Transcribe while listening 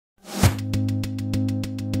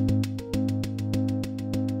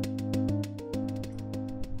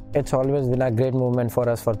It's always been a great movement for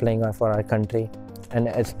us for playing for our country, and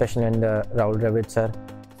especially under Rahul Dravid sir.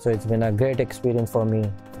 So it's been a great experience for me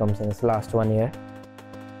from since last 1 year.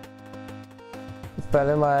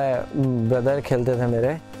 पहले मैं brother खेलते थे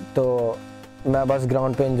मेरे, तो मैं बस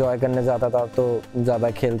ground पे enjoy करने जाता था, तो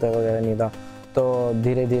ज़्यादा खेलते वगैरह नहीं था। तो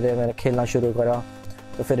धीरे धीरे मैंने खेलना शुरू करा,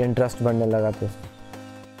 तो फिर इंटरेस्ट बढ़ने लगा। तो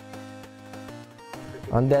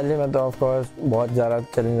हाँ, दिल्ली में तो ऑफ कोर्स बहुत ज़्यादा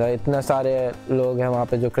चैलेंज है, इतने सारे लोग हैं वहाँ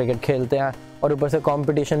पे जो क्रिकेट खेलते हैं, और ऊपर से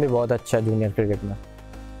कंपटीशन भी बहुत अच्छा है जूनियर क्रिकेट में।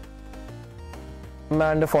 मैं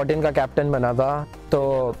अंडर 14 का कैप्टन बना था,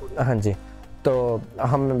 तो हाँ जी, तो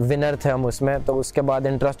हम विनर थे हम उसमें। तो उसके बाद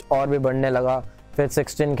इंटरेस्ट और भी बढ़ने लगा, फिर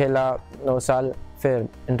 16 खेला 9 साल, फिर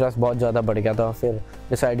इंटरेस्ट बहुत ज़्यादा बढ़ गया था, फिर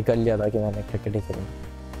डिसाइड कर लिया था कि मैंने क्रिकेट ही खेलना।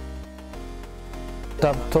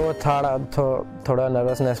 तब तो थोड़ा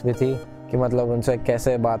नर्वसनेस भी थी कि मतलब उनसे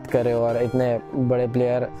कैसे बात करें, और इतने बड़े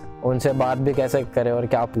प्लेयर, उनसे बात भी कैसे करें और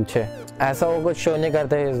क्या पूछे। ऐसा वो कुछ शो नहीं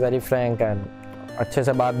करते, इज़ वेरी फ्रैंक एंड अच्छे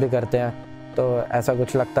से बात भी करते हैं, तो ऐसा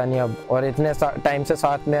कुछ लगता नहीं अब। और इतने टाइम से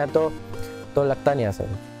साथ में है तो लगता नहीं ऐसा।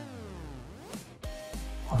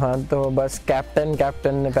 हाँ, तो बस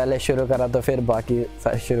कैप्टन ने पहले शुरू करा, तो फिर बाकी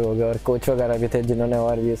शुरू हो गए, और कोच वगैरह भी थे जिन्होंने,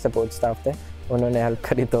 और भी सपोर्ट स्टाफ थे, उन्होंने हेल्प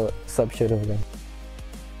करी, तो सब शुरू हो गए।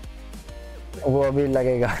 वो अभी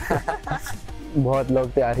लगेगा बहुत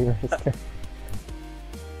लोग तैयारी में इसके।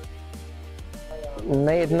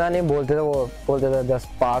 नहीं, इतना नहीं बोलते थे, वो बोलते थे जस्ट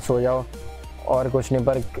पास हो जाओ और कुछ नहीं,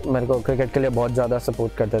 पर मेरे को क्रिकेट के लिए बहुत ज़्यादा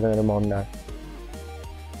सपोर्ट करते थे मेरे मॉम डैड।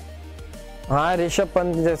 हाँ, ऋषभ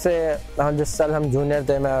पंत जैसे, हाँ, जिस साल हम जूनियर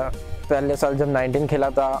थे, मैं पहले साल जब 19 खेला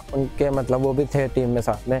था, उनके मतलब वो भी थे टीम में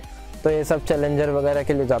साथ में, तो ये सब चैलेंजर वगैरह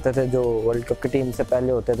के लिए जाते थे जो वर्ल्ड कप की टीम से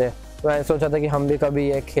पहले होते थे। तो मैंने सोचा था कि हम भी कभी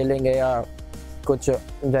ये खेलेंगे या कुछ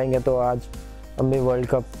जाएंगे, तो आज हम भी वर्ल्ड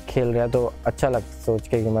कप खेल रहे हैं, तो अच्छा लगता सोच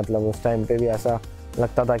के कि मतलब उस टाइम पे भी ऐसा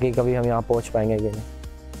लगता था कि कभी हम यहाँ पहुँच पाएंगे कि नहीं।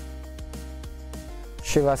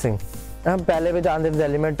 शिवा सिंह, हम पहले भी जानते थे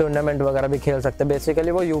दिल्ली में टूर्नामेंट वगैरह भी खेल सकते हैं।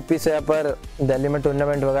 बेसिकली वो यूपी से है, पर दिल्ली में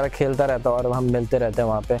टूर्नामेंट वगैरह खेलता रहता है और हम मिलते रहते हैं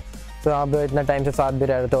वहाँ पे, तो यहाँ पे इतना टाइम से साथ भी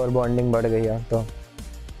रह रहे थे और बॉन्डिंग बढ़ गई है। तो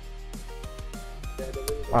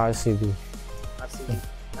RCB,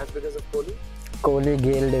 As because of Kohli? Kohli,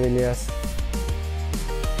 Gayle, de Villiers.